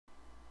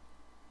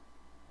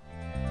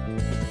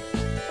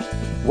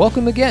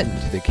Welcome again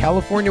to the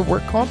California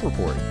Work Comp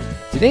Report.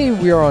 Today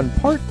we are on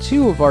part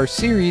 2 of our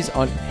series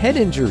on head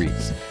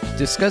injuries,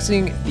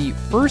 discussing the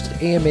first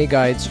AMA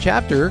Guides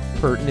chapter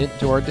pertinent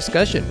to our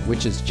discussion,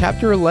 which is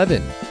Chapter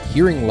 11,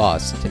 Hearing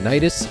Loss,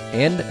 Tinnitus,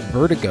 and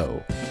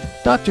Vertigo.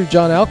 Dr.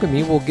 John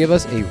Alchemy will give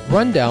us a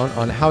rundown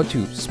on how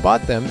to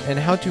spot them and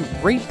how to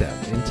rate them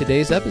in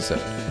today's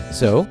episode.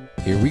 So,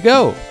 here we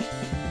go.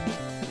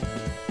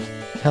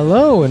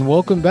 Hello, and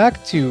welcome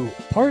back to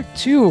part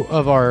 2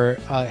 of our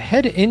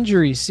head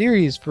injury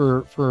series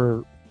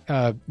for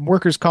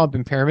workers' comp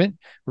impairment,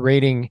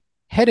 rating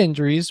head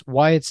injuries,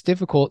 why it's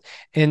difficult.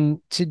 And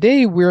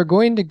today we're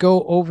going to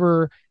go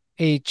over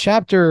a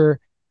chapter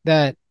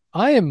that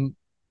I am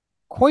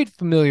quite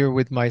familiar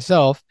with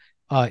myself,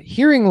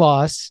 hearing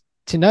loss,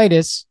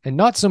 tinnitus, and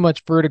not so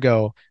much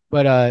vertigo.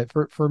 But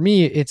for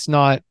me, it's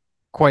not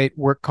quite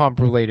work comp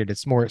related.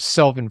 It's more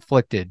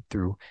self-inflicted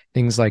through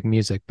things like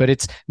music. But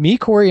it's me,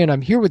 Corey, and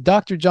I'm here with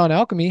Dr. John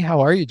Alchemy. How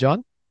are you,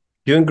 John?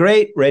 Doing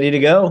great. Ready to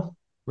go.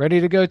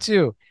 Ready to go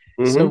too.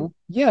 So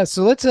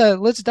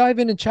let's dive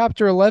into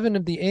chapter 11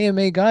 of the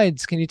AMA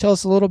Guides. Can you tell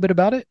us a little bit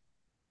about it?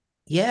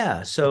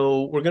 Yeah.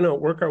 So we're going to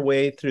work our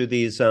way through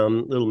these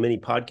little mini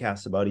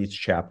podcasts about each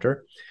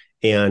chapter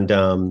and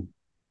go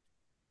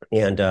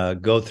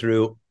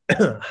through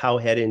how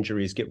head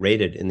injuries get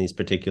rated in these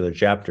particular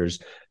chapters.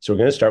 So we're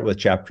going to start with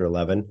chapter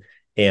 11,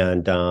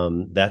 and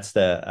that's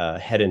the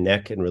head and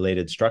neck and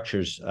related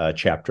structures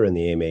chapter in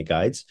the AMA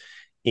Guides.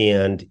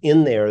 And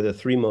in there, the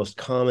three most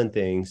common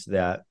things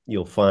that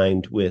you'll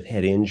find with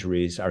head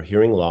injuries are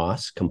hearing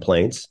loss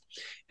complaints,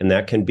 and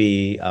that can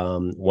be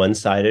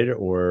one-sided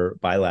or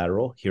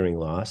bilateral hearing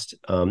loss.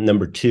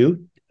 Number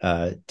two,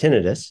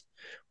 tinnitus,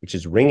 which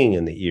is ringing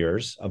in the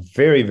ears, a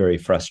very, very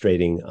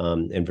frustrating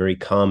and very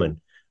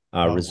common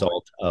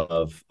result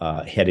of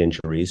head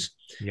injuries.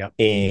 Yep.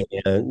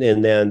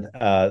 And then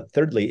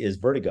thirdly is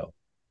vertigo.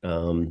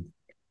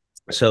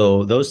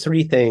 So those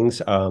three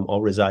things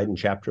all reside in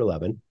chapter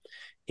 11.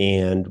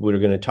 And we're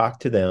going to talk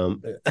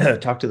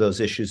to those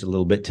issues a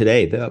little bit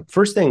today. The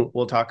first thing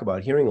we'll talk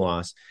about hearing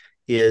loss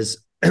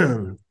is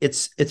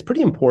it's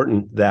pretty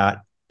important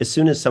that as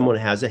soon as someone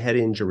has a head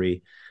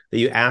injury, that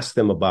you ask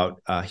them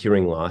about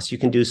hearing loss. You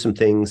can do some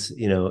things,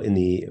 in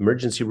the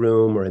emergency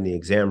room or in the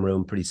exam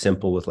room, pretty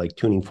simple with like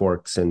tuning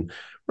forks and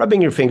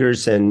rubbing your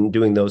fingers and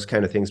doing those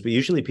kind of things. But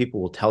usually people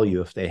will tell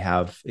you if they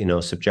have,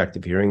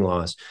 subjective hearing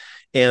loss.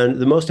 And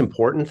the most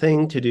important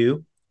thing to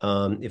do,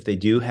 if they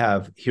do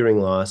have hearing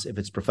loss, if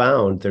it's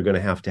profound, they're going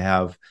to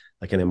have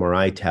like an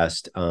MRI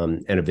test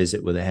and a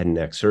visit with a head and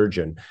neck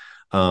surgeon.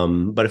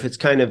 But if it's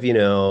kind of,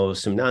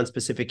 some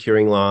non-specific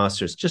hearing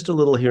loss, or it's just a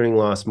little hearing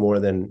loss more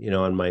than,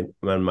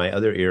 on my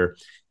other ear,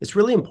 it's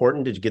really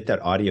important to get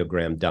that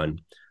audiogram done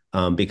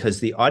because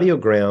the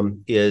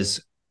audiogram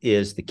is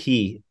the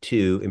key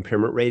to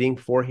impairment rating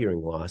for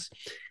hearing loss.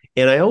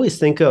 And I always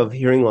think of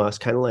hearing loss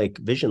kind of like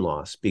vision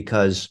loss,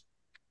 because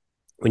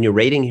when you're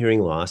rating hearing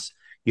loss,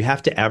 you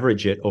have to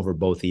average it over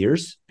both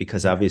ears,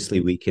 because obviously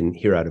we can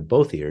hear out of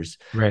both ears.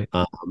 Right.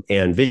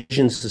 And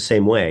vision's the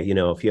same way.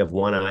 If you have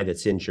one eye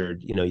that's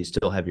injured, you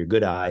still have your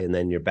good eye, and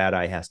then your bad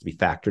eye has to be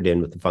factored in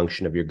with the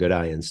function of your good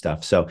eye and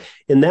stuff. So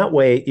in that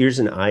way, ears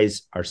and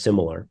eyes are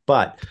similar,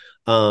 but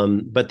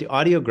the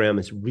audiogram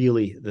is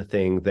really the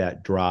thing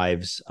that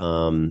drives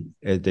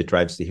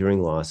the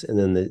hearing loss. And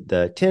then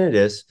the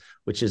tinnitus,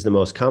 which is the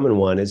most common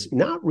one, is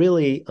not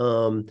really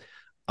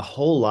a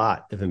whole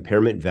lot of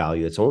impairment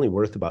value. It's only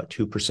worth about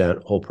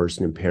 2% whole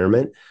person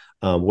impairment.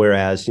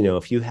 Whereas,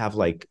 if you have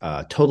like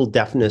total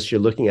deafness, you're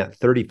looking at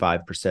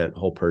 35%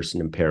 whole person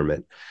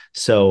impairment.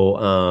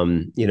 So,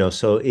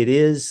 so it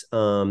is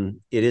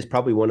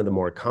probably one of the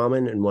more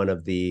common and one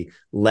of the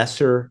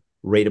lesser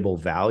rateable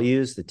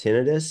values, the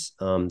tinnitus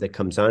that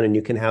comes on, and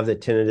you can have the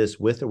tinnitus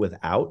with or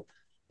without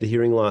the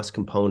hearing loss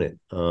component.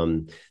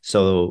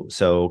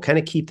 So kind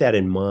of keep that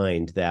in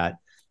mind, that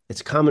it's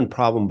a common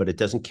problem, but it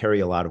doesn't carry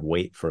a lot of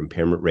weight for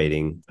impairment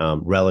rating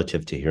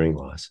relative to hearing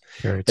loss.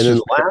 Sure, and then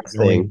the last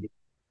thing,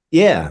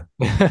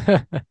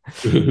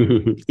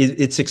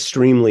 it's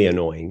extremely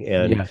annoying.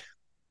 And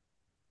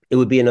it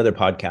would be another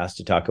podcast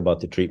to talk about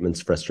the treatments,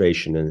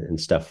 frustration,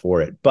 and stuff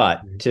for it.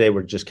 But today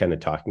we're just kind of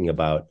talking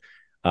about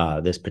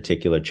this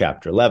particular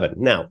chapter 11.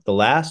 Now, the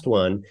last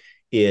one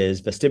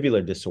is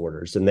vestibular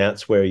disorders, and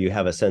that's where you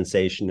have a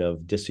sensation of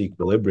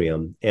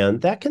disequilibrium.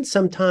 And that can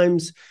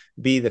sometimes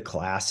be the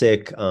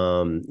classic,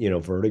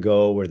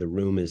 vertigo, where the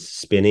room is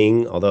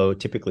spinning, although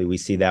typically we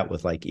see that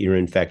with like ear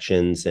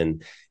infections,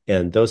 and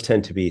those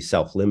tend to be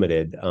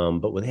self-limited.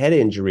 But with head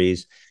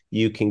injuries,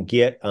 you can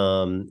get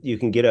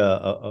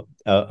a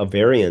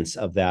variance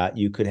of that.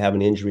 You could have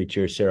an injury to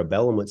your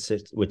cerebellum,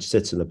 which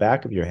sits in the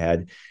back of your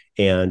head,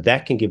 and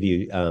that can give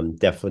you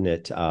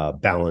definite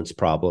balance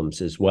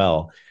problems as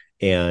well.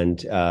 And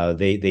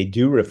they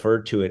do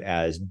refer to it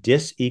as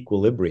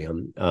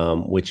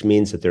disequilibrium, which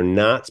means that they're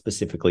not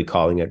specifically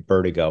calling it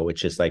vertigo,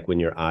 which is like when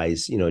your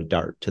eyes,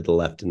 dart to the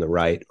left and the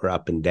right, or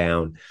up and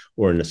down,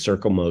 or in a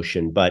circle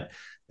motion. But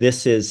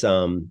this is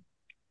a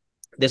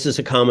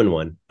common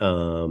one.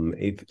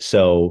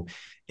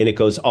 and it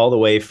goes all the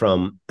way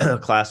from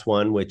class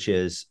one, which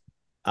is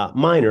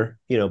minor,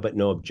 but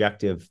no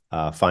objective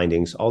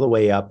findings, all the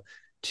way up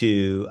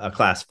to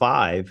class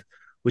five,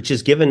 which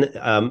is given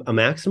a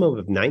maximum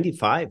of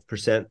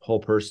 95% whole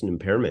person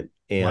impairment.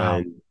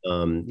 Wow.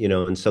 And,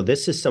 and so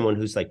this is someone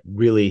who's like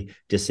really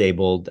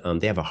disabled.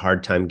 They have a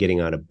hard time getting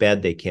out of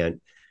bed. They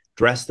can't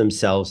dress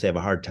themselves. They have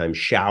a hard time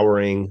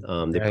showering.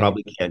 They Right.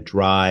 probably can't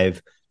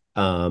drive.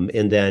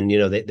 And then,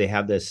 they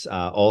have this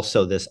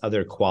also this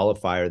other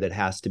qualifier that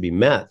has to be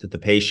met, that the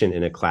patient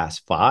in a class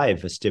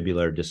five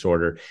vestibular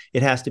disorder,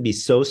 it has to be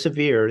so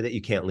severe that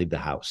you can't leave the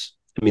house.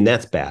 I mean,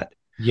 that's bad.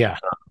 Yeah.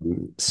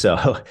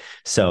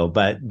 So,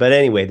 but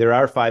anyway, there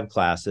are five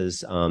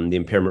classes. The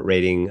impairment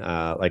rating,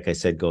 like I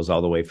said, goes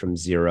all the way from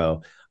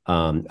 0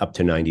 up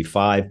to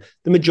 95.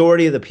 The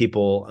majority of the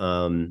people,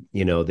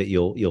 that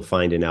you'll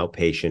find an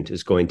outpatient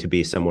is going to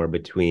be somewhere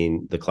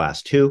between the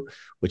class two,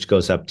 which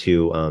goes up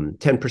to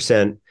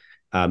 10%,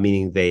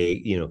 meaning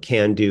they,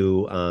 can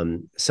do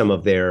some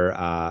of their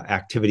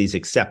activities,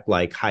 except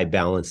like high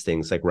balance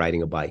things like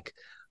riding a bike,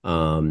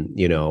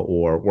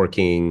 or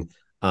working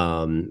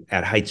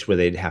at heights where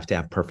they'd have to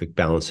have perfect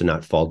balance and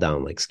not fall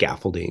down, like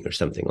scaffolding or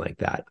something like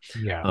that.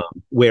 Yeah.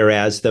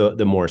 Whereas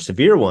the more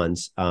severe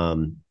ones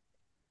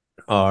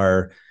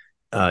are,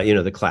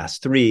 the class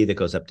three that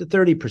goes up to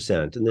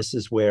 30%. And this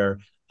is where,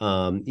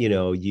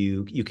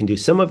 you can do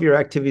some of your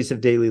activities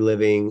of daily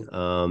living,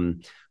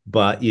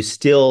 but you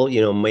still,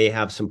 may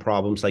have some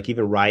problems, like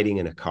even riding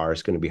in a car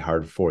is going to be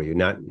hard for you.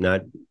 Not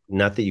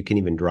that you can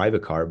even drive a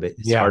car, but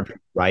it's Yeah. hard to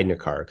ride in a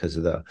car because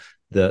of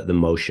the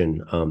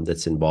motion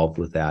that's involved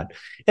with that.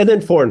 And then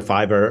 4 and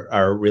 5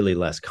 are really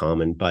less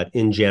common, but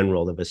in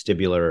general, the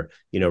vestibular,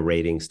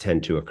 ratings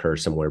tend to occur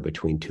somewhere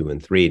between 2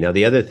 and 3. Now,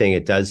 the other thing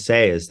it does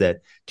say is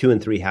that 2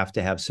 and 3 have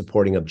to have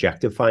supporting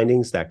objective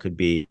findings. That could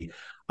be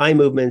eye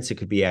movements, it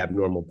could be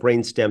abnormal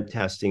brainstem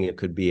testing, it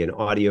could be an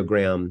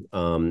audiogram,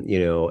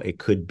 it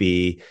could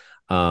be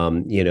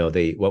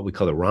what we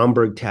call the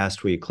Romberg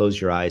test, where you close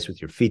your eyes with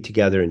your feet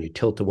together and you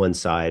tilt to one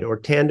side, or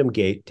tandem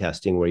gait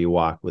testing, where you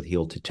walk with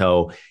heel to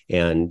toe,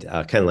 and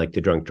kind of like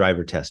the drunk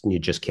driver test, and you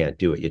just can't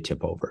do it, you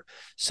tip over.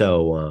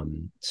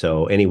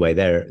 So anyway,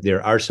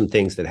 there are some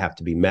things that have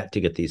to be met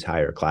to get these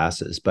higher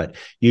classes, but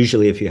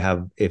usually if you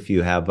have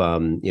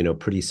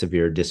pretty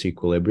severe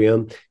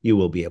disequilibrium, you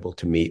will be able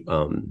to meet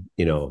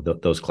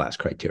those class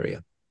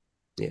criteria.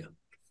 Yeah.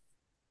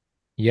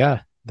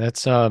 Yeah.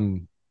 That's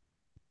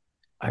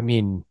I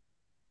mean,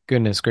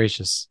 goodness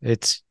gracious.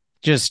 It's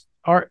just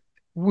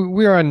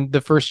we're on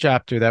the first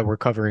chapter that we're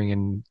covering,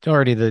 and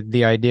already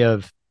the idea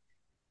of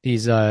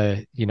these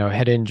head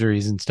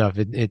injuries and stuff,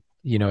 it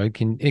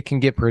can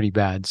get pretty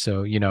bad.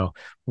 So,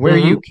 where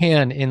you Mm-hmm.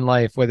 can in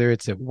life, whether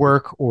it's at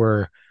work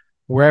or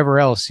wherever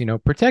else,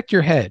 protect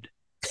your head.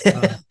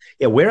 Uh,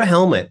 Yeah, wear a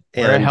helmet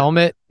Wear a and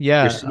helmet. your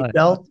Yeah.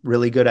 seatbelt.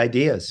 Really good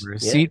ideas. Wear a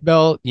Yeah.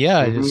 seatbelt.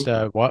 Yeah, Mm-hmm.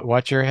 just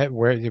watch your head.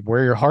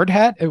 Wear your hard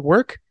hat at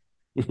work.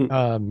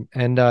 And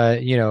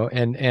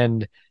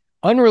and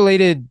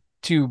unrelated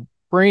to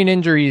brain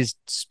injuries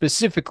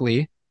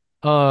specifically,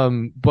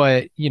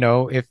 but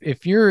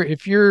if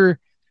you're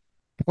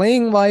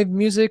playing live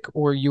music,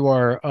 or you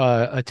are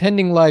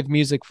attending live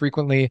music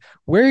frequently,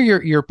 wear your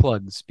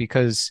earplugs,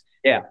 because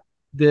Yeah.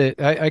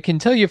 I can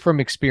tell you from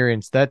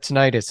experience that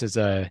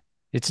tinnitus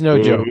it's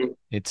no joke. Mm-hmm.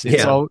 It's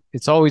Yeah.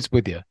 it's always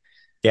with you.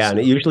 Yeah. And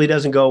it So usually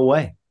doesn't go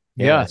away.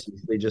 Yeah. yeah, It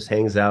usually just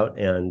hangs out,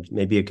 and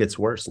maybe it gets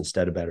worse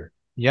instead of better.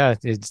 yeah,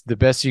 it's the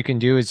best you can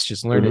do is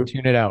just learn to Mm-hmm.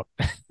 tune it out.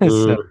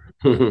 So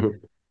Mm-hmm.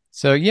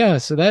 So yeah,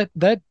 so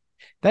that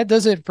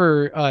does it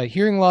for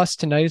hearing loss,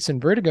 tinnitus,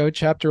 and vertigo,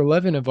 chapter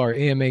 11 of our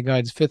AMA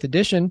Guides 5th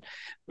edition.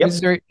 Is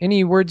Yep. there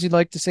any words you'd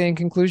like to say in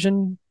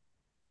conclusion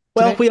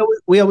Well, today?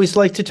 we always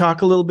like to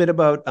talk a little bit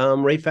about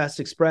Rate Fast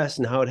Express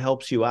and how it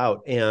helps you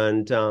out.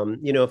 And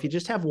if you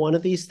just have one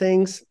of these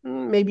things,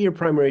 maybe your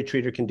primary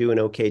treater can do an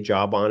okay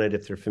job on it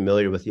if they're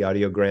familiar with the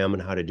audiogram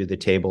and how to do the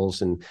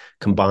tables and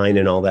combine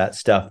and all that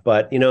stuff.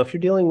 But if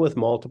you're dealing with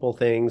multiple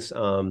things,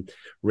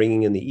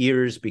 ringing in the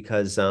ears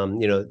because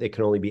they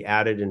can only be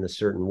added in a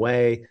certain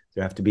way.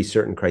 There have to be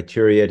certain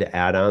criteria to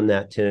add on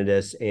that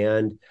tinnitus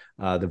and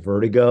the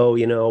vertigo.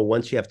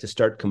 Once you have to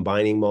start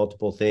combining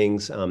multiple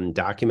things,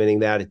 documenting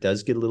that, it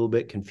does get a little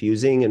bit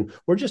confusing. And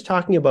we're just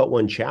talking about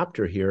one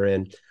chapter here.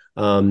 And,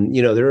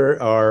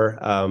 there are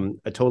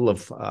a total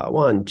of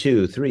 1,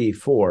 2, 3,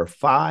 4,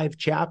 5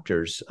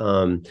 chapters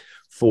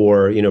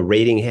for,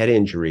 rating head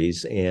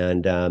injuries.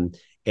 And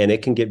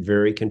it can get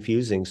very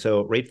confusing.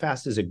 So Rate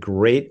Fast is a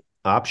great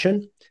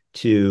option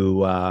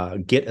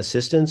to get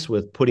assistance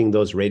with putting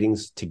those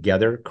ratings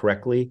together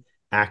correctly,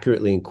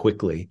 accurately, and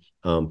quickly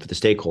for the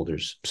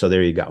stakeholders. So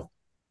there you go.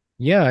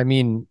 Yeah, I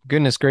mean,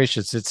 goodness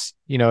gracious, it's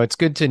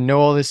good to know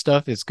all this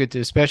stuff. It's good to,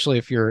 especially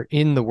if you're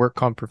in the work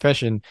comp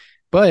profession,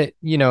 but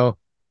you don't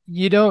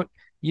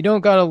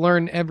got to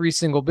learn every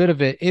single bit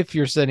of it if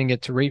you're setting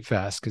it to rate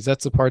fast, because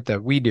that's the part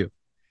that we do.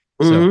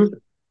 So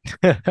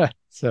Mm-hmm.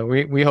 so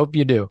we hope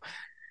you do.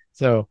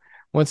 So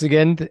once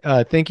again,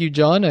 thank you,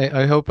 John.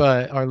 I hope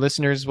our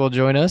listeners will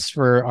join us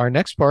for our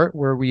next part,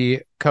 where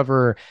we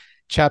cover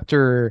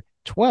chapter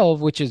 12,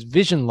 which is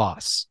vision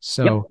loss.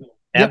 So,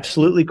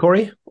 absolutely,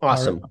 Corey.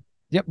 Awesome. Right.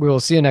 Yep. We will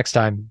see you next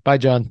time. Bye,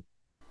 John.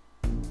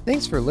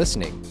 Thanks for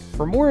listening.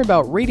 For more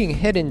about rating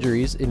head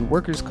injuries in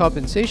workers'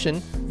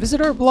 compensation,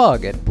 visit our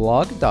blog at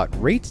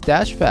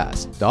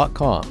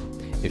blog.rate-fast.com.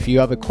 If you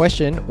have a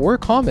question or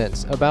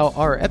comments about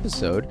our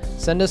episode,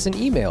 send us an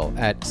email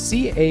at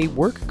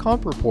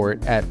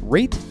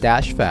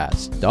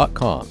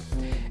caworkcompreport@rate-fast.com.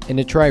 And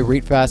to try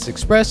Rate Fast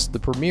Express, the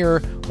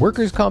premier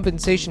workers'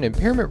 compensation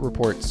impairment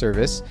report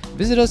service,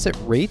 visit us at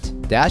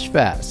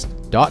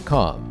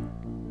rate-fast.com.